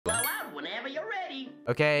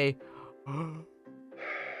Okay.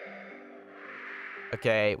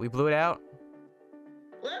 Okay, we blew it out.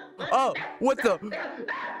 Oh, what the?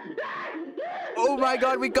 Oh my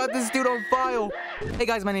god, we got this dude on file. Hey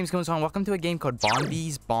guys, my name is Komasan. Welcome to a game called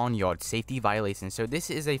Bondee's Barnyard Safety Violation. So this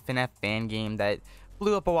is a Fnaf Fan game that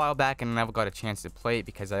blew up a while back and I never got a chance to play it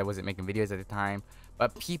because I wasn't making videos at the time.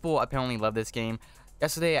 But people apparently love this game.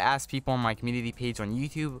 Yesterday, I asked people on my community page on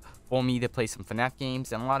YouTube for me to play some FNAF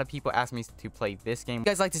games, and a lot of people asked me to play this game. If you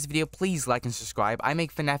guys like this video, please like and subscribe. I make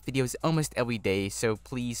FNAF videos almost every day, so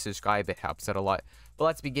please subscribe. It helps out a lot. But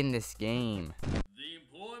let's begin this game. The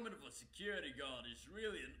employment of a security guard is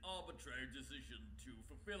really an arbitrary decision to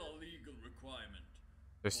fulfill a legal requirement.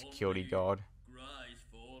 The security guard. Grice,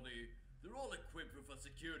 Fordy, they're all equipped with a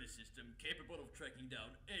security system capable of tracking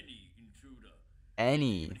down any intruder.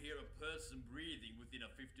 Any. You can hear a person breathing within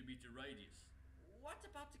a 50-meter radius. What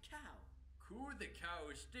about the cow? Coo the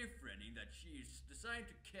cow is different in that she is designed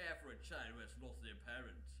to care for a child who has lost their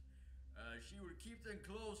parents. She will keep them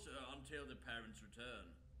closer until the parents return.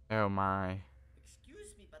 Oh my.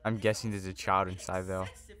 Excuse me, but I'm guessing there's a child inside though.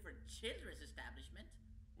 For children's establishment.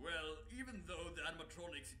 Well, even though the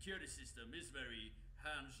animatronic security system is very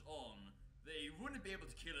hands-on, they wouldn't be able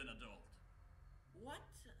to kill an adult. What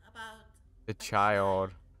about The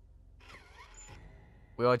child.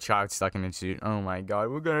 We all child stuck in a suit. Oh my god,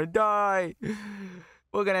 we're gonna die.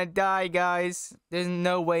 We're gonna die, guys. There's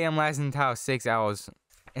no way I'm lasting until 6 hours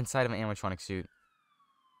inside of an animatronic suit.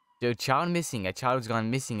 The child missing. A child has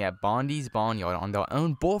gone missing at Bondee's Barnyard on their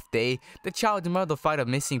own birthday. The child's mother filed a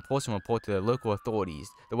missing person report to the local authorities.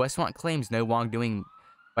 The restaurant claims no wrongdoing,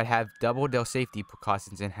 but have doubled their safety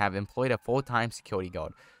precautions and have employed a full-time security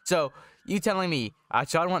guard. So, you telling me a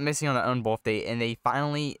child went missing on their own birthday and they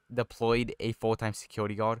finally deployed a full-time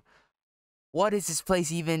security guard? What is this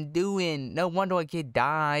place even doing? No wonder a kid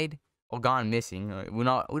died or gone missing. We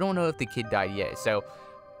don't know if the kid died yet. So,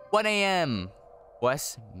 1 a.m.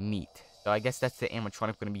 Let's meet. So I guess that's the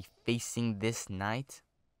animatronic we're gonna be facing this night.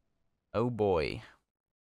 Oh boy.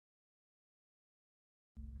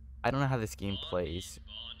 I don't know how this game plays.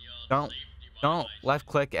 Don't left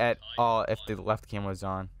click at all if the left camera's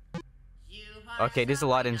on. Okay, there's a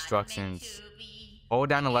lot of instructions. Hold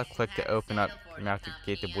down the left click to open up your mouth to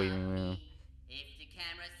get the waiting room. if the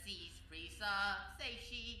camera sees freeze off, say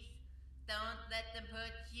cheese. Don't let them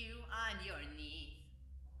put you on your knees.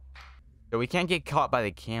 So we can't get caught by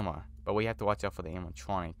the camera, but we have to watch out for the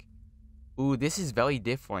animatronic. Ooh, this is very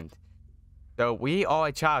different. So we are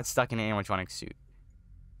a child stuck in an animatronic suit.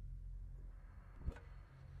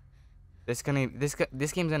 This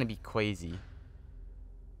game's gonna be crazy.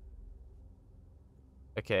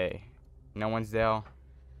 Okay, no one's there.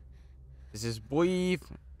 This is brief.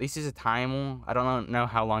 At least there's a timer. I don't know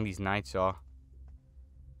how long these nights are.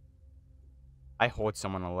 I heard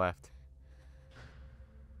someone on the left.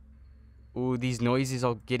 Ooh, these noises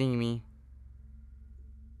are getting me.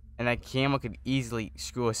 And that camera could easily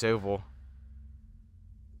screw us over.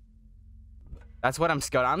 That's what I'm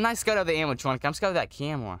scared of. I'm not scared of the animatronic. I'm scared of that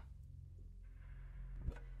camera.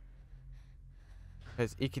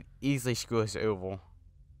 Because it could easily screw us over.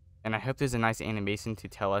 And I hope there's a nice animation to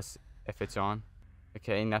tell us if it's on.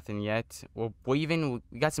 Okay, nothing yet. We're breathing.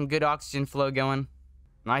 We got some good oxygen flow going.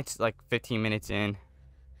 Night's like 15 minutes in.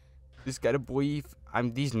 Just gotta breathe.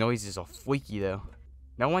 These noises are freaky though.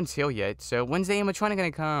 No one's here yet. So when's the animatronic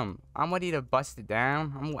gonna come? I'm ready to bust it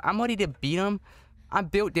down. I'm ready to beat him. I'm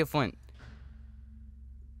built different.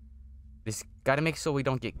 Just gotta make sure we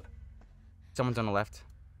don't get... Someone's on the left.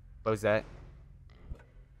 Close that.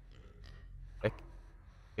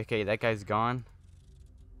 Okay, that guy's gone.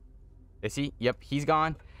 Is he? Yep, he's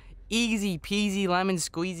gone. Easy peasy lemon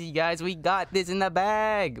squeezy, guys. We got this in the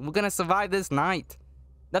bag. We're gonna survive this night.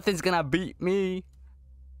 Nothing's gonna beat me.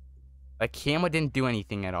 The camera didn't do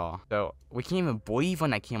anything at all. So, we can't even breathe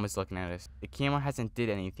when that camera's looking at us. The camera hasn't did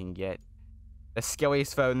anything yet. The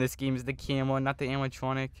scariest foe in this game is the camera, not the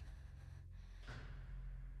animatronic.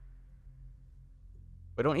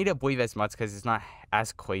 We don't need to breathe as much because it's not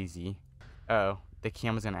as crazy. Oh, the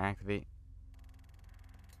camera's gonna activate.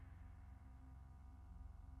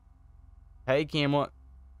 Hey, camera.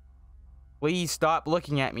 Please stop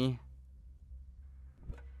looking at me.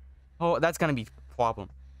 Oh, that's gonna be a problem.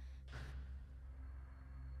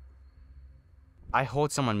 I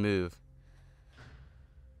heard someone move.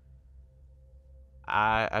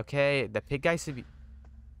 Okay, the pig guy should be...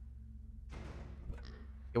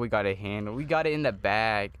 We got a handle. We got it in the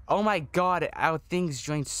bag. Oh my god, our things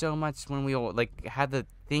drained so much when we all, like, had the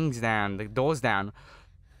things down, the doors down.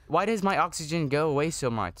 Why does my oxygen go away so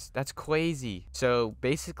much? That's crazy. So,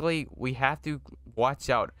 basically, we have to watch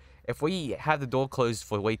out. If we have the door closed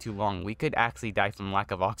for way too long, we could actually die from lack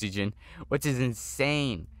of oxygen, which is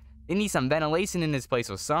insane. They need some ventilation in this place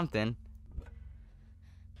or something.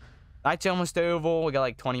 Night's almost over. We got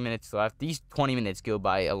like 20 minutes left. These 20 minutes go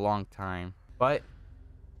by a long time. But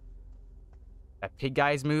that pig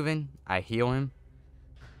guy is moving. I heal him.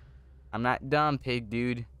 I'm not dumb, pig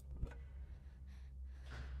dude.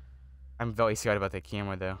 I'm very scared about the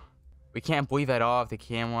camera though. We can't breathe at all with the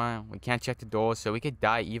camera. We can't check the door, so we could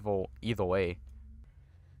die either way.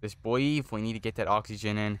 Just breathe. We need to get that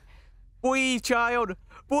oxygen in. Breathe, child!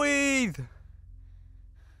 Breathe!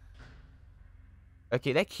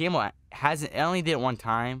 Okay, that camera hasn't... I only did it one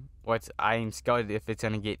time. But I'm scared if it's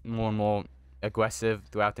gonna get more and more aggressive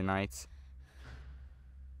throughout the nights.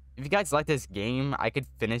 If you guys like this game, I could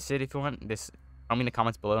finish it if you want. Just tell me in the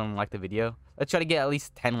comments below and like the video. Let's try to get at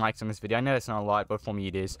least 10 likes on this video. I know that's not a lot, but for me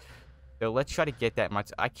it is. So let's try to get that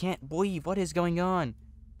much. I can't believe what is going on.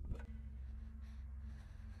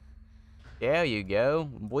 There you go.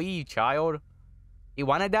 Breathe, child. You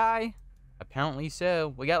wanna die? Apparently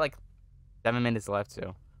so. We got like 7 minutes left,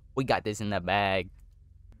 so we got this in the bag.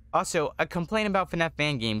 Also, a complaint about Fnaf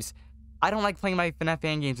Fan games. I don't like playing my Fnaf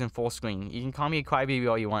Fan games in full screen. You can call me a crybaby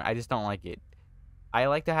all you want. I just don't like it. I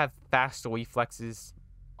like to have faster reflexes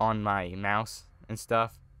on my mouse and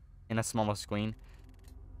stuff in a smaller screen.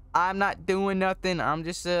 I'm not doing nothing. I'm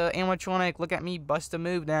just animatronic. Look at me bust a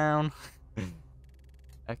move down.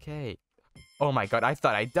 Okay. Oh my god, I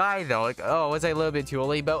thought I died though. Like, oh, was I a little bit too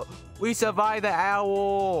early? But we survived the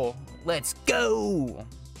owl. Let's go.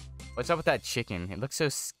 What's up with that chicken? It looks so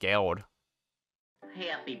scared.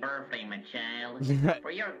 Happy birthday, my child.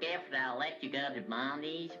 For your gift, I'll let you go to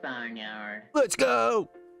Bondee's Barnyard. Let's go.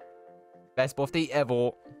 Best birthday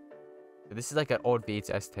ever. So this is like an old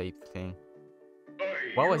VHS type thing.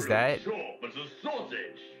 Hey, What was that? Sharp as a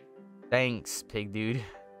sausage. Thanks, pig dude.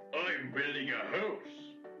 I'm building a house.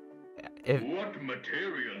 What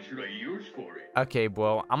material should I use for it? Okay,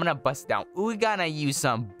 bro, I'm gonna bust down. We're gonna use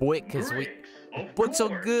some brick because bricks so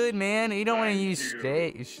good, man. You don't want to use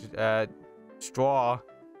straw.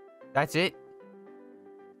 That's it.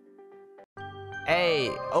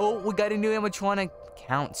 Hey, oh, we got a new animatronic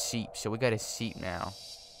count sheep, so we got a sheep now.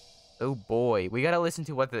 Oh boy, we gotta listen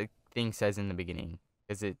to what the thing says in the beginning,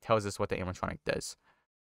 because it tells us what the animatronic does.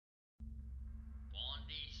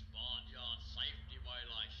 Bondee's Barnyard safety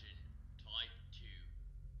violation, type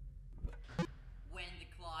 2. When the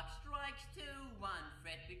clock strikes 2, one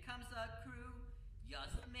Fred becomes a crew.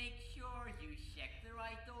 Just make sure you check the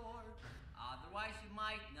right door. Otherwise, you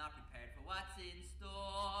might not prepare for what's in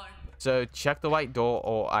store. So check the right door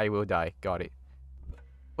or I will die. Got it.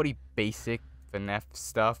 Pretty basic FNAF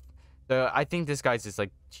stuff. So I think this guy's just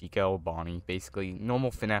like Chico or Bonnie, basically.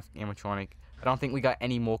 Normal FNAF animatronic. I don't think we got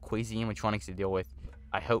any more crazy animatronics to deal with.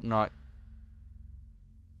 I hope not.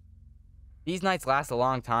 These nights last a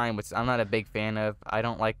long time, which I'm not a big fan of. I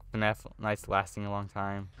don't like FNAF nights lasting a long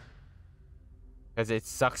time. Because it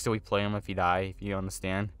sucks to replay them if you die, if you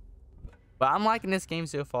understand. But I'm liking this game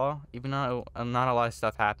so far, even though not a lot of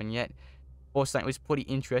stuff happened yet. First night was pretty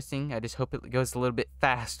interesting. I just hope it goes a little bit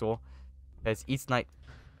faster. Because each night...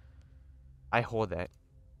 I hold that.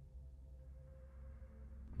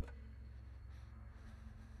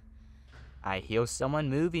 I hear someone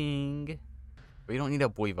moving. We don't need to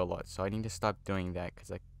breathe a lot, so I need to stop doing that. Because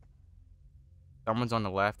like, someone's on the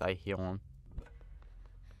left, I hear him.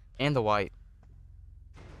 And the right.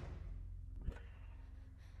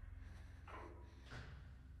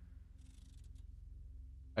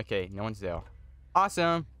 Okay, no one's there.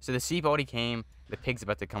 Awesome! So the sheep already came. The pig's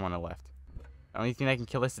about to come on the left. The only thing that can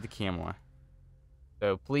kill us is the camera.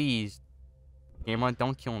 So please, camera,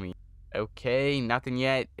 don't kill me. Okay, nothing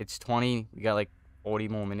yet. It's 20. We got like 40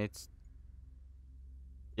 more minutes.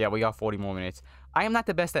 Yeah, we got 40 more minutes. I am not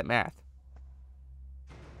the best at math.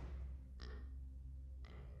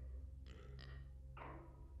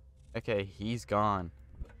 Okay, he's gone.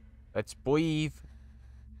 Let's breathe.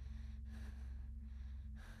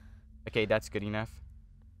 Okay, that's good enough.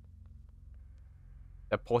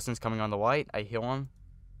 The person's coming on the right. I hear him.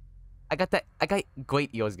 I got great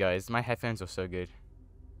ears, guys. My headphones are so good.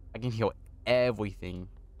 I can hear everything.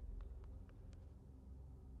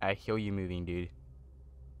 I hear you moving, dude.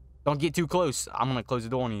 Don't get too close. I'm gonna close the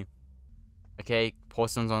door on you. Okay,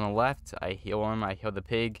 person's on the left. I hear him. I hear the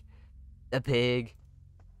pig. The pig.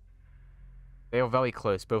 They are very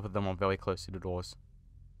close. Both of them are very close to the doors.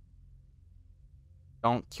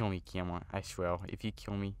 Don't kill me, camera. I swear. If you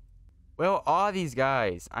kill me. Where are these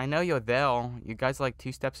guys? I know you're there. You guys are like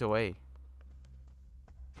 2 steps away.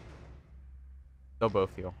 They'll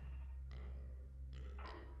both heal.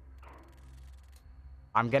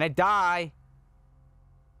 I'm gonna die.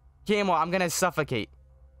 Camel, I'm gonna suffocate.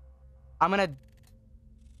 I'm gonna...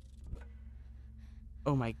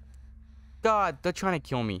 Oh my God, they're trying to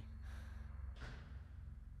kill me.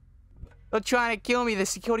 They're trying to kill me. The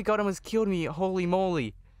security guard almost killed me. Holy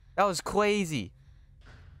moly. That was crazy.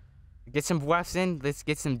 Get some breaths in. Let's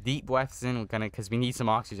get some deep breaths in. We're gonna, because we need some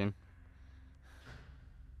oxygen.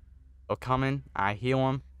 They're coming. I heal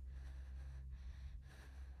them.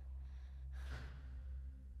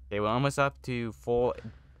 Okay, we're almost up to 4.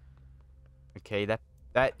 Okay, that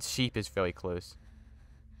sheep is very close.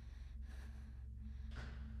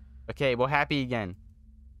 Okay, we're happy again.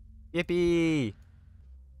 Yippee!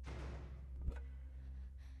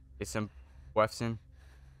 Get some breaths in.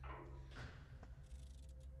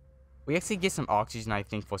 We actually get some oxygen, I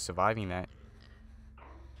think, for surviving that.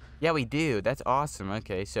 Yeah, we do. That's awesome.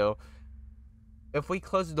 Okay, so if we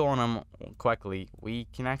close the door on them correctly, we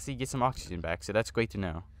can actually get some oxygen back. So that's great to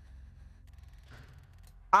know.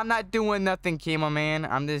 I'm not doing nothing, cameraman.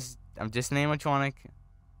 I'm just an animatronic.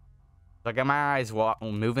 I got my eyes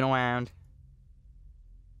moving around.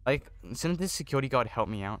 Like, shouldn't this security guard help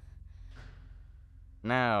me out?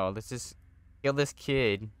 No, let's just kill this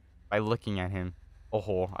kid by looking at him.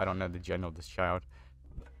 Oh, I don't know the gender of this child.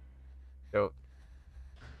 So,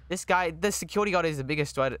 this security guard is the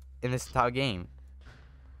biggest threat in this entire game.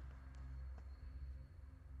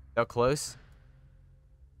 So close.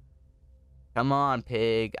 Come on,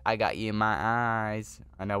 pig. I got you in my eyes.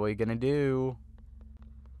 I know what you're gonna do.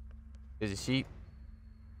 There's a sheep.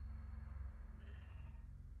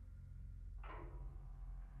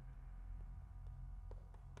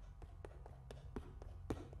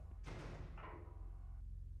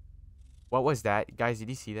 What was that? Guys, did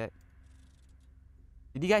you see that?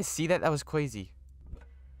 Did you guys see that? That was crazy.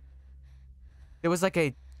 There was like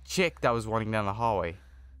a chick that was running down the hallway.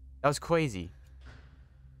 That was crazy.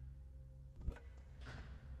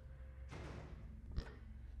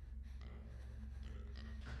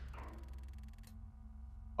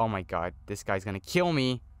 Oh my God, this guy's gonna kill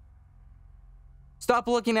me. Stop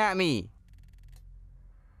looking at me.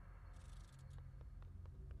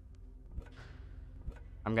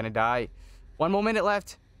 I'm gonna die. 1 more minute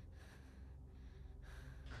left.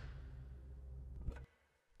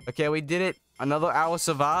 Okay, we did it. Another hour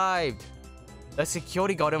survived. The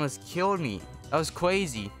security guard almost killed me. That was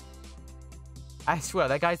crazy. I swear,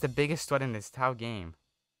 that guy's the biggest threat in this entire game.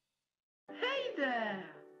 Hey there!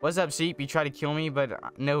 What's up, sheep? You tried to kill me, but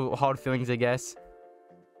no hard feelings, I guess.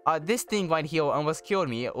 This thing right here almost killed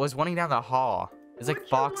me. It was running down the hall. It's like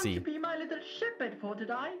Foxy. Would you want to be my little shepherd for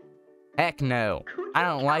today? Heck no. Could I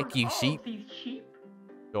don't like you, count all sheep. these sheep?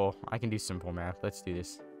 Sure, I can do simple math. Let's do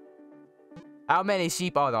this. How many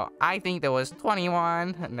sheep are there? I think there was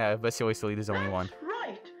 21. No, but seriously, there's only one. That's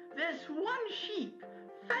right. There's one sheep.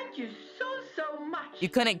 Thank you so much. You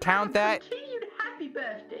couldn't count that? Continued happy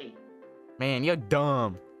birthday. Man, you're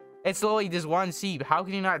dumb. It's literally just one sheep. How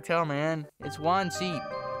can you not tell, man? It's one sheep.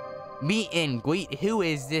 Meet and greet. Who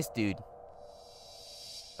is this dude?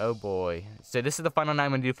 Oh boy. So this is the final night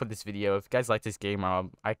I'm gonna do for this video. If you guys like this game,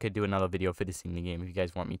 I could do another video for this in the game if you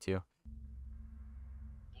guys want me to.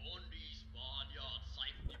 Bondee's Barnyard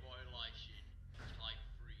safety violation. Type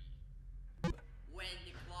 3. When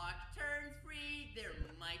the clock turns 3, there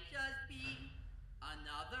might just be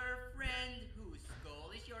another friend whose goal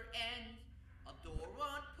is your end. A door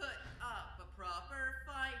won't put up a proper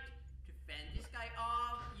fight. To fend this guy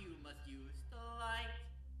off, you must use the light.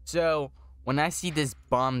 So when I see this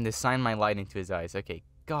bum, to shine my light into his eyes. Okay,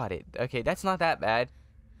 got it. Okay, that's not that bad.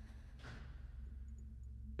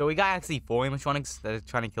 So we got actually 4 animatronics that are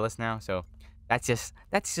trying to kill us now. So that's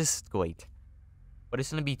just great. But it's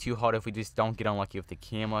gonna be too hard if we just don't get unlucky with the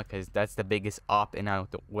camera, because that's the biggest op and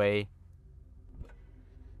out the way.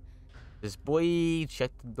 Just breathe,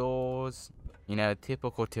 check the doors. You know,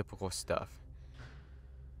 typical stuff.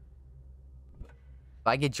 If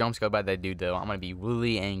I get jump scared by that dude, though, I'm gonna be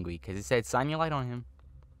really angry, because it said shine your light on him.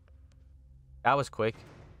 That was quick.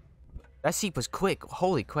 That sheep was quick.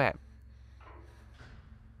 Holy crap.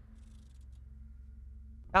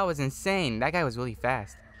 That was insane. That guy was really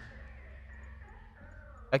fast.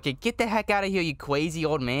 Okay, get the heck out of here, you crazy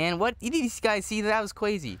old man. What? Did these guys see that? That was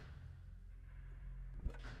crazy.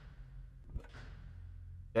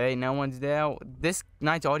 Okay, no one's there. This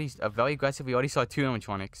knight's already very aggressive. We already saw 2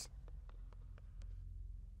 animatronics.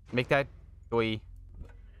 Make that 3.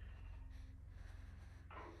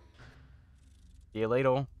 See you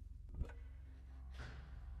later.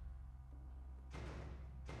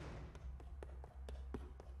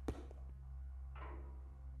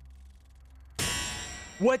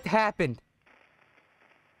 What happened?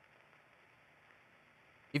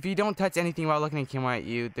 If you don't touch anything while looking at camera at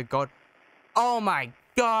you, the guard... Oh my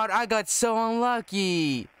god, I got so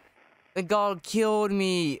unlucky. The guard killed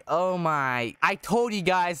me. Oh my... I told you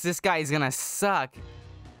guys this guy is gonna suck.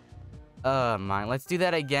 My... Let's do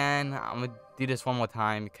that again. I'm gonna do this one more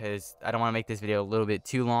time because I don't want to make this video a little bit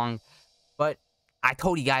too long. But I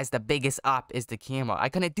told you guys the biggest up is the camera. I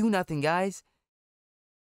couldn't do nothing, guys.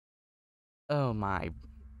 Oh my...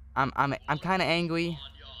 I'm kind of angry.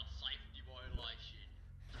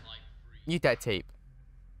 Mute that tape.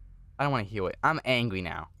 I don't want to hear it. I'm angry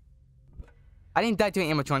now. I didn't die to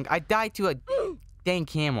an animatronic. I died to a dang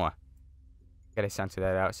camera. Gotta censor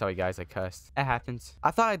that out. Sorry guys, I cussed. That happens.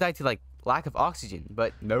 I thought I died to like lack of oxygen,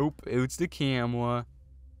 but nope, it's the camera.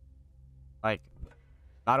 Like,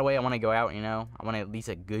 not a way I want to go out, you know? I want at least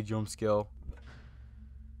a good jump skill.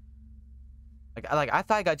 Like I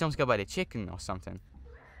thought I got jump skill by the chicken or something.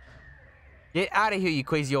 Get out of here, you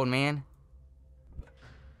crazy old man.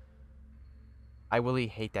 I really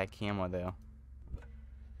hate that camera, though.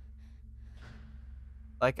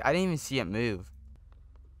 Like, I didn't even see it move.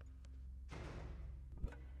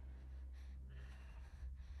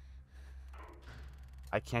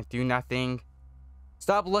 I can't do nothing.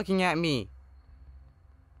 Stop looking at me.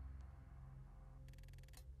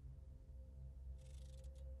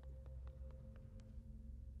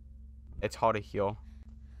 It's hard to heal.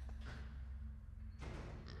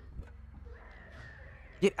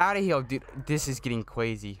 Get out of here, dude. This is getting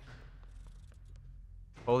crazy.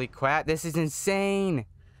 Holy crap, this is insane.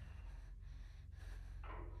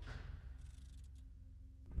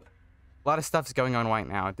 A lot of stuff's going on right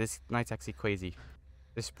now. This night's actually crazy.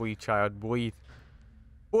 Just breathe, child. Breathe.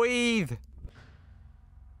 Breathe!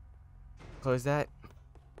 Close that.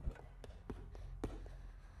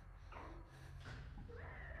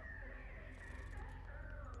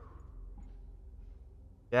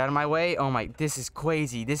 Get out of my way. Oh my, this is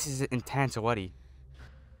crazy. This is intense already.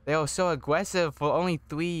 They are so aggressive for only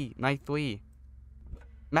night 3.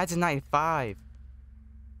 Imagine night 5.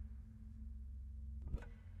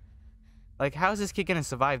 Like, how is this kid gonna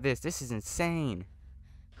survive this? This is insane.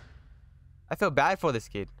 I feel bad for this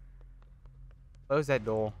kid. Close that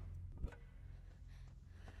door.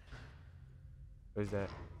 What is that?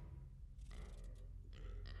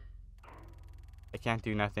 I can't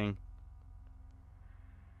do nothing.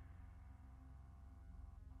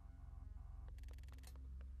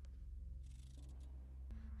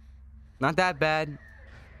 Not that bad.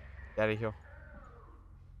 Get out of here.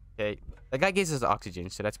 Okay. That guy gives us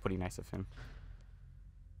oxygen, so that's pretty nice of him.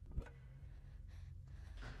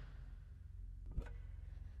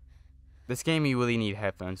 This game, you really need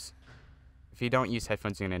headphones. If you don't use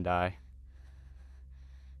headphones, you're gonna die.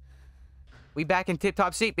 We back in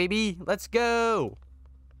tip-top shape, baby. Let's go.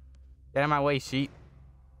 Get out of my way, sheep.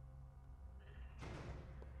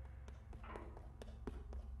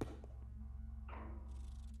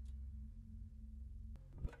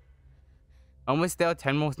 Almost there,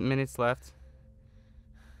 10 more minutes left.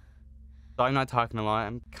 So I'm not talking a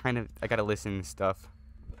lot. I gotta listen to stuff.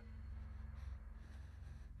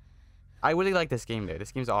 I really like this game though.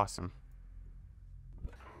 This game's awesome.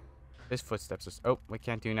 There's footsteps. Oh, we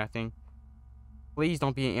can't do nothing. Please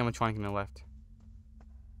don't be an animatronic on the left.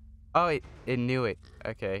 Oh, it knew it.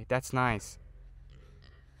 Okay, that's nice.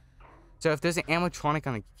 So if there's an animatronic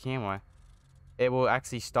on the camera, it will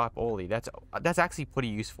actually stop early. That's actually pretty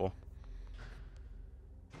useful.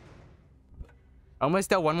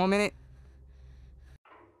 Almost there, 1 more minute.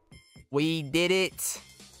 We did it.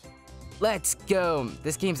 Let's go.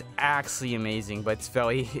 This game's actually amazing, but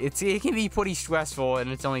it can be pretty stressful,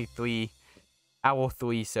 and it's only hour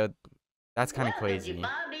 3, so that's kind of crazy.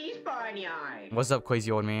 Bondee's Barnyard. What's up,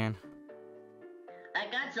 crazy old man? I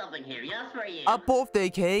got something here just for you. A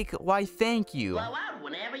birthday cake? Why, thank you. Blow out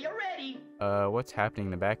whenever you're ready. What's happening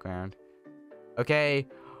in the background? Okay.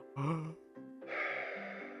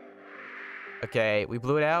 Okay, we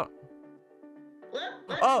blew it out.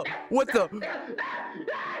 Oh, what the?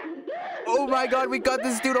 Oh my god, we got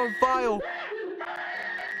this dude on fire.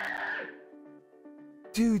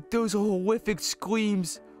 Dude, those are horrific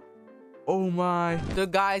screams. Oh my. So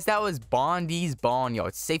guys, that was Bondee's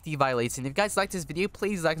Barnyard safety violation. If you guys liked this video,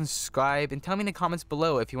 please like and subscribe. And tell me in the comments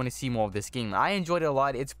below if you want to see more of this game. I enjoyed it a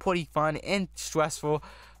lot. It's pretty fun and stressful.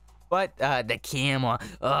 But the camera.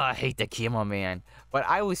 Oh, I hate the camera, man. But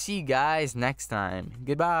I will see you guys next time.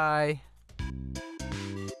 Goodbye.